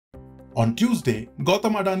On Tuesday,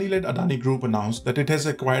 Gautam Adani-led Adani Group announced that it has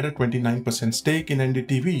acquired a 29% stake in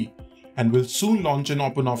NDTV and will soon launch an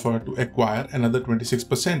open offer to acquire another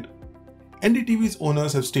 26%. NDTV's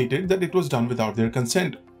owners have stated that it was done without their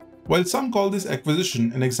consent. While some call this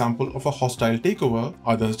acquisition an example of a hostile takeover,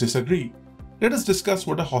 others disagree. Let us discuss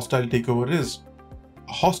what a hostile takeover is.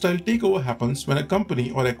 A hostile takeover happens when a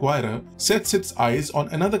company or acquirer sets its eyes on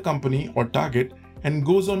another company or target and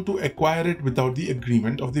goes on to acquire it without the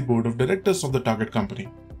agreement of the board of directors of the target company.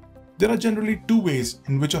 There are generally two ways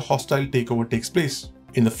in which a hostile takeover takes place.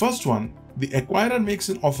 In the first one, the acquirer makes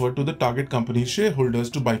an offer to the target company's shareholders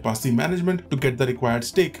to bypass the management to get the required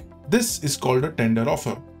stake. This is called a tender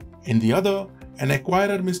offer. In the other, an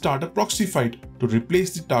acquirer may start a proxy fight to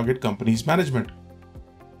replace the target company's management.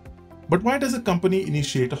 But why does a company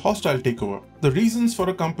initiate a hostile takeover? The reasons for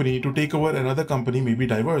a company to take over another company may be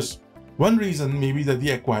diverse. One reason may be that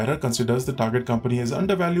the acquirer considers the target company as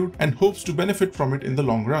undervalued and hopes to benefit from it in the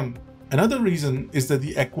long run. Another reason is that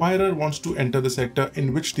the acquirer wants to enter the sector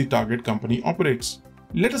in which the target company operates.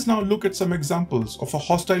 Let us now look at some examples of a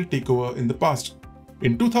hostile takeover in the past.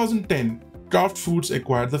 In 2010, Kraft Foods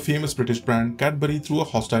acquired the famous British brand Cadbury through a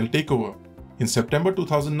hostile takeover. In September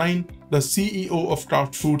 2009, the CEO of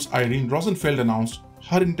Kraft Foods, Irene Rosenfeld, announced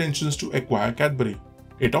her intentions to acquire Cadbury.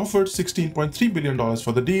 It offered $16.3 billion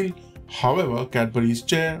for the deal. However, Cadbury's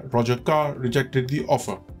chair, Roger Carr, rejected the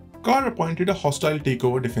offer. Carr appointed a hostile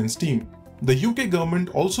takeover defense team. The UK government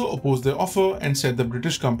also opposed the offer and said the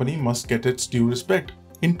British company must get its due respect.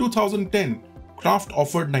 In 2010, Kraft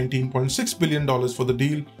offered $19.6 billion for the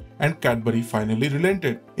deal and Cadbury finally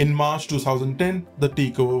relented. In March 2010, the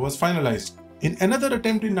takeover was finalized. In another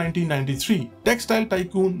attempt in 1993, textile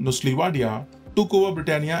tycoon Nusli Wadia took over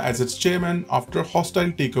Britannia as its chairman after a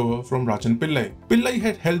hostile takeover from Rajan Pillai. Pillai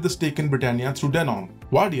had held the stake in Britannia through Danone.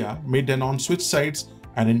 Wadia made Danone switch sides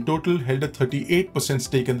and in total held a 38%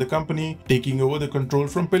 stake in the company, taking over the control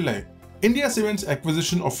from Pillai. India Cement's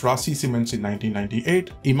acquisition of Rasi Cements in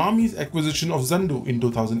 1998, Imami's acquisition of Zandu in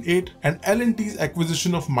 2008, and L&T's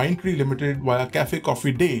acquisition of Mindtree Limited via Cafe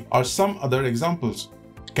Coffee Day are some other examples.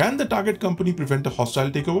 Can the target company prevent a hostile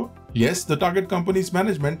takeover? Yes, the target company's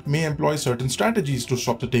management may employ certain strategies to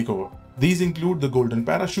stop the takeover. These include the golden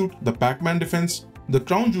parachute, the Pac-Man defense, the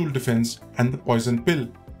crown jewel defense, and the poison pill.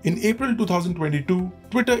 In April 2022,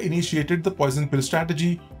 Twitter initiated the poison pill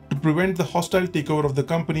strategy to prevent the hostile takeover of the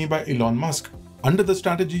company by Elon Musk. Under the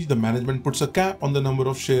strategy, the management puts a cap on the number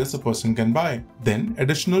of shares a person can buy. Then,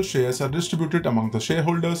 additional shares are distributed among the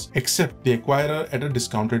shareholders except the acquirer at a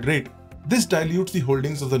discounted rate. This dilutes the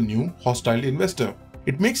holdings of the new, hostile investor.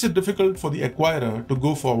 It makes it difficult for the acquirer to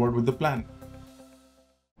go forward with the plan.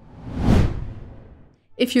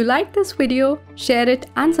 If you like this video, share it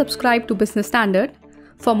and subscribe to Business Standard.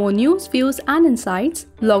 For more news, views and insights,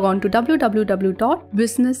 log on to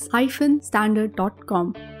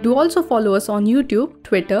www.business-standard.com. Do also follow us on YouTube,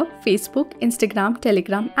 Twitter, Facebook, Instagram,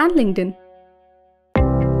 Telegram and LinkedIn.